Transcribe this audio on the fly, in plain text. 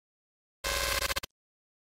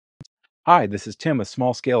Hi, this is Tim with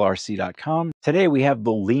smallscalerc.com. Today we have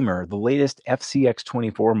the Lemur, the latest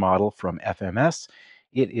FCX24 model from FMS.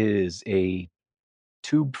 It is a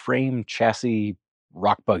tube frame chassis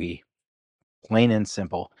rock buggy, plain and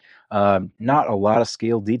simple. Not a lot of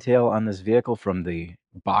scale detail on this vehicle from the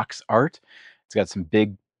box art. It's got some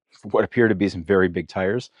big, what appear to be some very big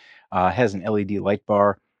tires. Has an LED light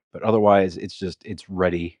bar, but otherwise it's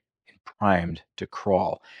ready and primed to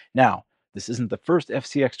crawl. Now, this isn't the first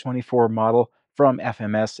FCX24 model from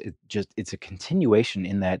FMS. It's a continuation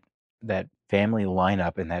in that family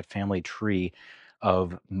lineup and that family tree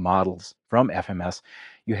of models from FMS.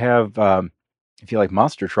 You have if you like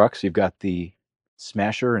monster trucks, you've got the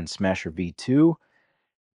Smasher and Smasher V2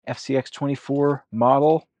 FCX24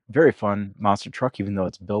 model. Very fun monster truck, even though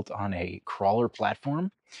it's built on a crawler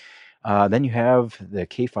platform. Then you have the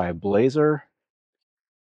K5 Blazer.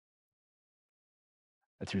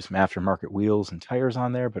 I threw some aftermarket wheels and tires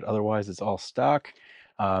on there, but otherwise it's all stock.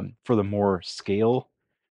 For the more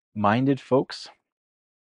scale-minded folks,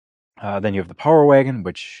 then you have the Power Wagon,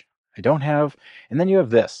 which I don't have, and then you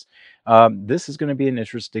have this. This is going to be an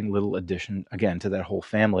interesting little addition again to that whole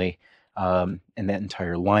family and that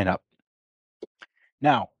entire lineup.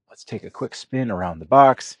 Now, let's take a quick spin around the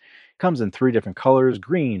box. Comes in three different colors: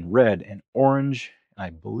 green, red, and orange.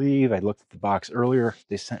 I believe I looked at the box earlier.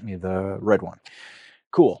 They sent me the red one.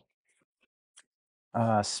 Cool.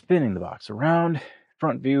 Spinning the box around,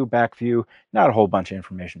 front view, back view. Not a whole bunch of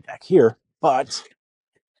information back here, but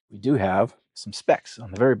we do have some specs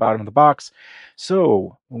on the very bottom of the box.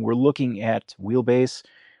 So when we're looking at wheelbase,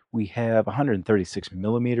 we have 136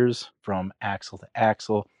 millimeters from axle to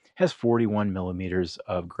axle, has 41 millimeters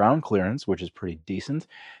of ground clearance, which is pretty decent.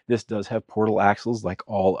 This does have portal axles like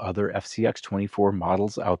all other FCX24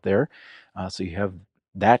 models out there. So you have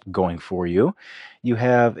that going for you. You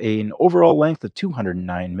have an overall length of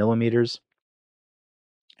 209 millimeters,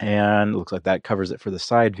 and it looks like that covers it for the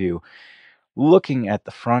side view. Looking at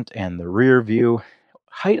the front and the rear view,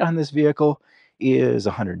 height on this vehicle is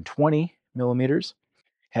 120 millimeters,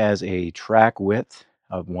 has a track width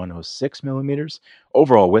of 106 millimeters,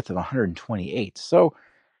 overall width of 128. So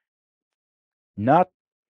not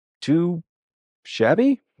too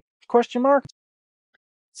shabby? Question mark.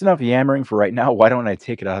 It's enough yammering for right now. Why don't I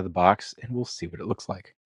take it out of the box and we'll see what it looks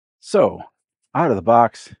like. So out of the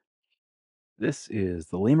box, this is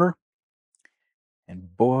the Lemur,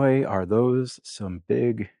 and boy, are those some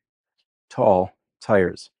big, tall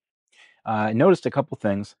tires. I noticed a couple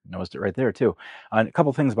things. Noticed it right there too. A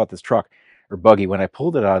couple things about this truck or buggy. When I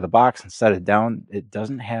pulled it out of the box and set it down, it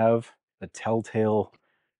doesn't have the telltale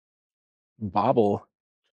bobble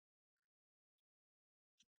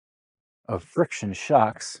of friction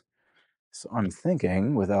shocks. So I'm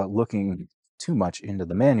thinking, without looking too much into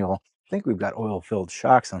the manual, I think we've got oil-filled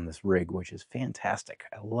shocks on this rig, which is fantastic.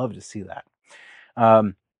 I love to see that.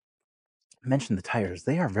 Um, I mentioned the tires.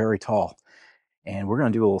 They are very tall, and we're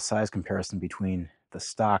going to do a little size comparison between the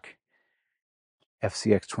stock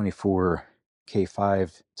FCX24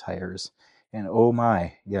 K5 tires. And oh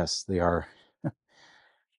my, yes, they are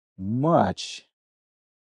much,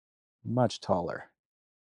 much taller.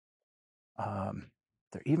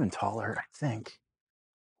 They're even taller, I think,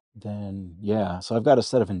 than, yeah. So I've got a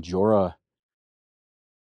set of Endura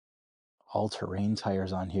all-terrain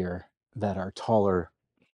tires on here that are taller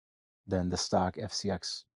than the stock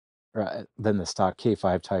FCX, or than the stock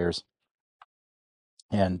K5 tires.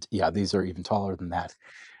 And yeah, these are even taller than that.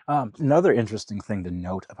 Another interesting thing to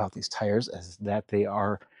note about these tires is that they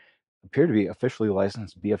appear to be officially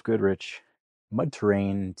licensed BF Goodrich mud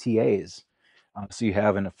terrain TAs. So you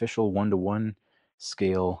have an official 1-to-1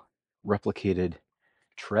 scale replicated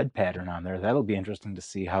tread pattern on there. That'll be interesting to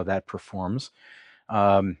see how that performs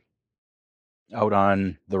um, out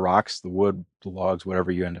on the rocks, the wood, the logs,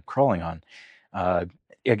 whatever you end up crawling on. Uh,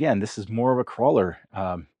 Again, this is more of a crawler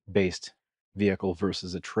based vehicle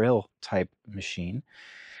versus a trail type machine.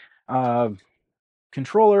 Uh,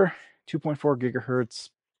 Controller, 2.4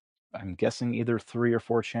 gigahertz. I'm guessing either 3 or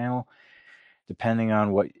 4 channel, depending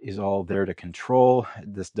on what is all there to control.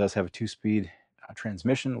 This does have a 2-speed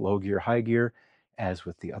transmission, low gear, high gear, as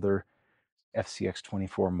with the other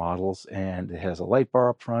FCX24 models, and it has a light bar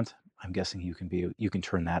up front. I'm guessing you can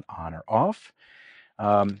turn that on or off.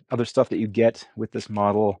 Other stuff that you get with this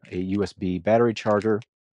model: a USB battery charger,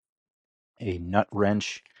 a nut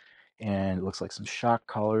wrench, and it looks like some shock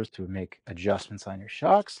collars to make adjustments on your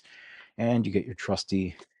shocks. And you get your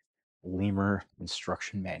trusty Lemur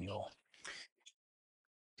instruction manual.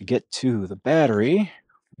 To get to the battery,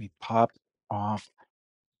 we pop off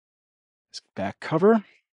this back cover,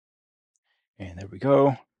 and there we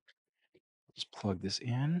go. Just plug this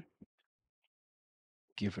in.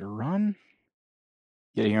 give it a run.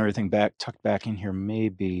 Getting everything back tucked back in here may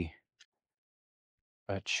be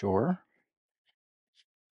a chore.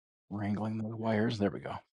 Wrangling the wires. There we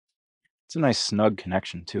go. It's a nice snug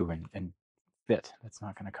connection too, and fit. It's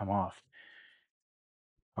not going to come off.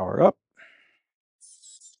 Power up.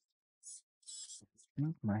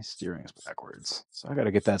 My steering's backwards, so I got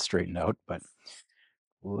to get that straightened out. But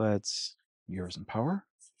let's gears and power.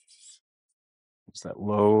 It's that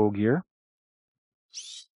low gear.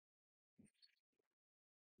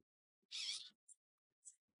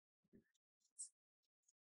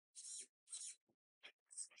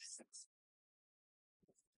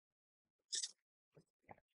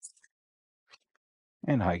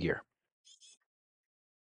 And high gear.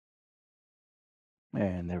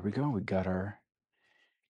 And there we go. We got our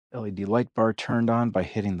LED light bar turned on by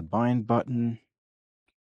hitting the bind button.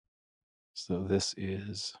 So this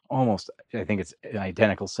is almost, I think it's an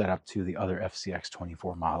identical setup to the other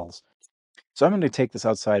FCX24 models. So I'm going to take this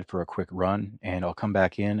outside for a quick run, and I'll come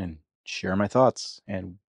back in and share my thoughts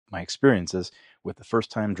and my experiences with the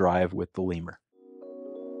first time drive with the Lemur.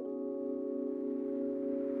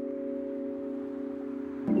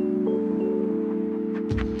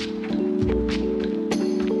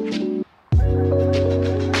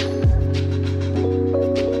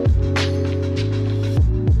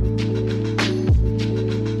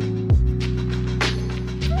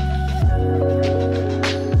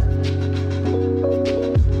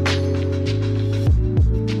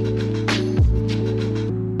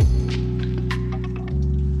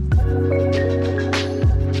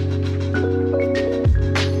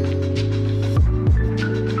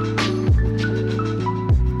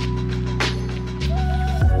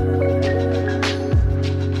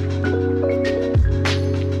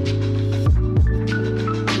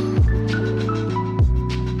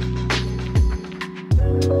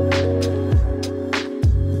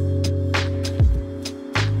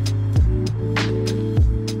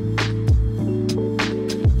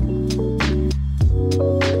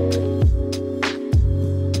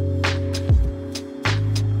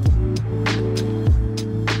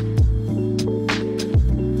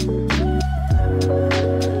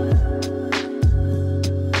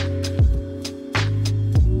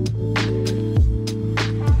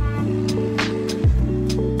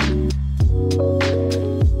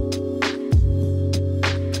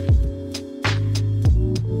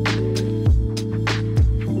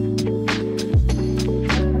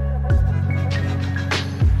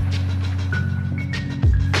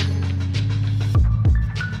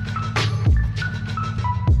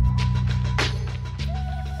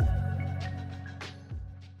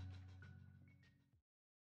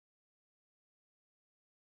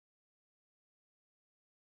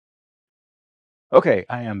 Okay,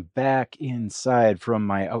 I am back inside from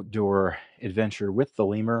my outdoor adventure with the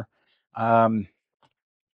Lemur. Um,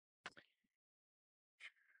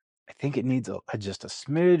 I think it needs just a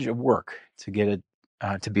smidge of work to get it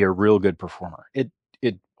to be a real good performer. It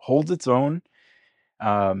holds its own.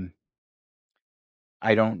 Um,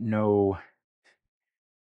 I don't know.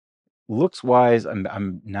 Looks wise,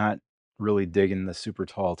 I'm not really digging the super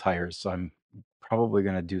tall tires, so I'm probably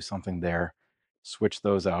going to do something there, switch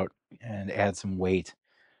those out, and add some weight.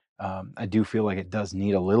 I do feel like it does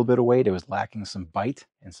need a little bit of weight. It was lacking some bite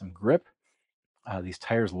and some grip. These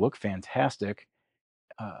tires look fantastic.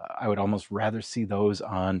 I would almost rather see those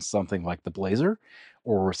on something like the Blazer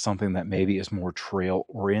or something that maybe is more trail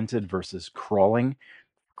oriented versus crawling.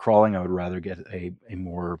 Crawling, I would rather get a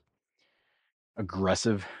more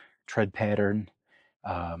aggressive tread pattern,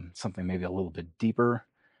 something maybe a little bit deeper.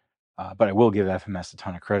 But I will give FMS a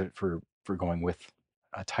ton of credit for going with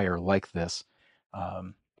a tire like this,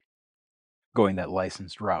 um, going that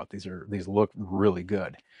licensed route. These look really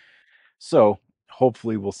good. So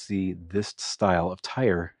hopefully we'll see this style of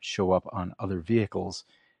tire show up on other vehicles.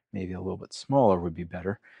 Maybe a little bit smaller would be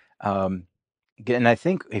better. And I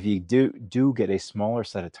think if you do get a smaller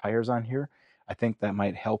set of tires on here, I think that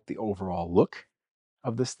might help the overall look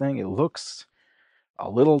of this thing. It looks a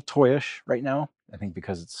little toyish right now, I think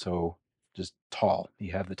because it's so just tall.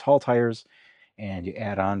 You have the tall tires and you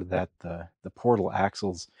add on to that the portal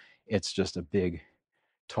axles. It's just a big,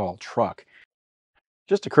 tall truck.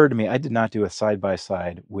 Just occurred to me, I did not do a side by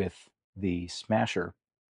side with the Smasher.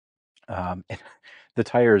 And the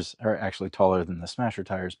tires are actually taller than the Smasher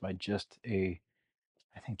tires by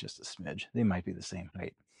I think just a smidge. They might be the same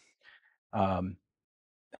height. Um,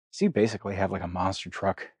 so you basically have like a monster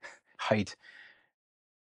truck height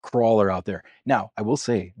crawler out there. Now, I will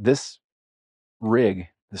say this rig,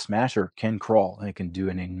 the Smasher, can crawl and it can do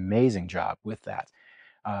an amazing job with that.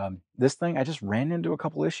 This thing, I just ran into a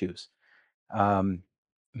couple issues. Um,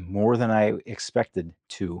 more than I expected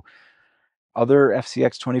to. Other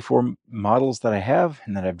FCX24 models that I have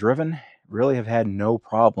and that I've driven really have had no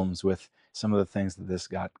problems with some of the things that this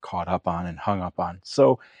got caught up on and hung up on.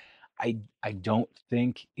 So I don't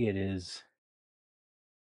think it is.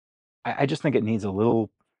 I just think it needs a little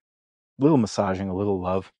massaging, a little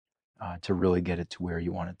love to really get it to where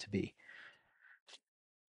you want it to be.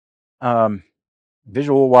 Um,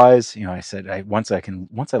 Visual wise, I said once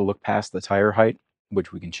I look past the tire height,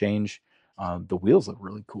 which we can change, the wheels look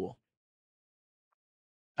really cool.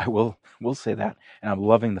 I will say that, and I'm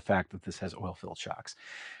loving the fact that this has oil-filled shocks.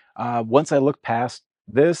 Once I look past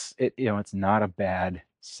this, it's not a bad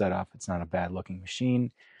setup. It's not a bad looking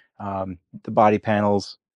machine. The body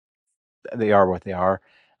panels, they are what they are.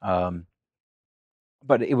 Um,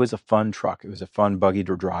 but it was a fun truck. It was a fun buggy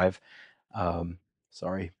to drive. Um,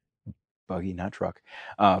 Sorry, buggy, not truck.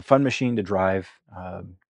 Fun machine to drive.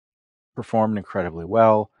 Performed incredibly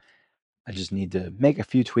well. I just need to make a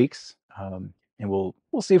few tweaks, and we'll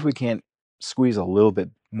see if we can't squeeze a little bit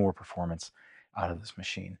more performance out of this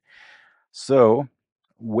machine. So,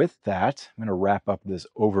 with that, I'm going to wrap up this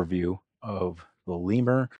overview of the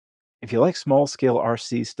Lemur. If you like small scale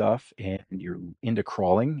RC stuff and you're into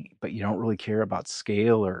crawling, but you don't really care about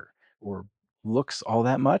scale or looks all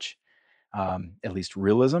that much, at least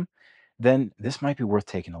realism, then this might be worth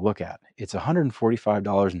taking a look at. It's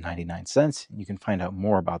 $145.99. You can find out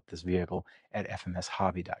more about this vehicle at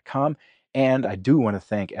fmshobby.com. And I do want to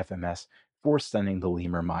thank FMS for sending the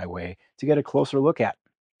Lemur my way to get a closer look at.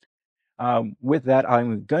 With that,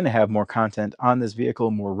 I'm going to have more content on this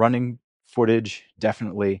vehicle, more running footage,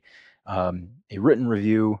 definitely, a written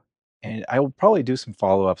review, and I will probably do some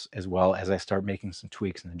follow-ups as well as I start making some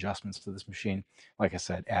tweaks and adjustments to this machine. Like I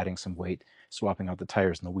said, adding some weight, swapping out the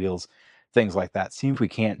tires and the wheels, things like that. See if we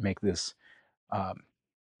can't make this um,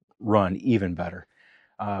 run even better.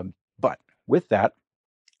 But with that,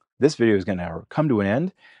 this video is going to come to an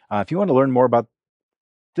end. If you want to learn more about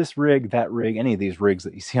this rig, that rig, any of these rigs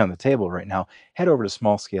that you see on the table right now, head over to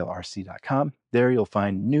smallscalerc.com. There you'll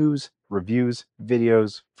find news, reviews,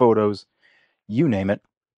 videos, photos, you name it.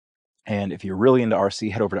 And if you're really into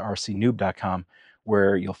RC, head over to rcnoob.com,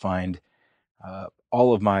 where you'll find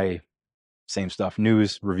all of my same stuff,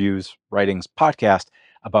 news, reviews, writings, podcast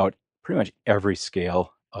about pretty much every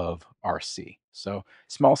scale of RC. So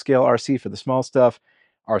small scale RC for the small stuff,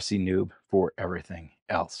 RC Noob for everything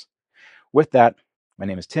else. With that, my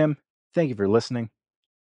name is Tim. Thank you for listening.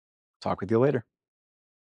 Talk with you later.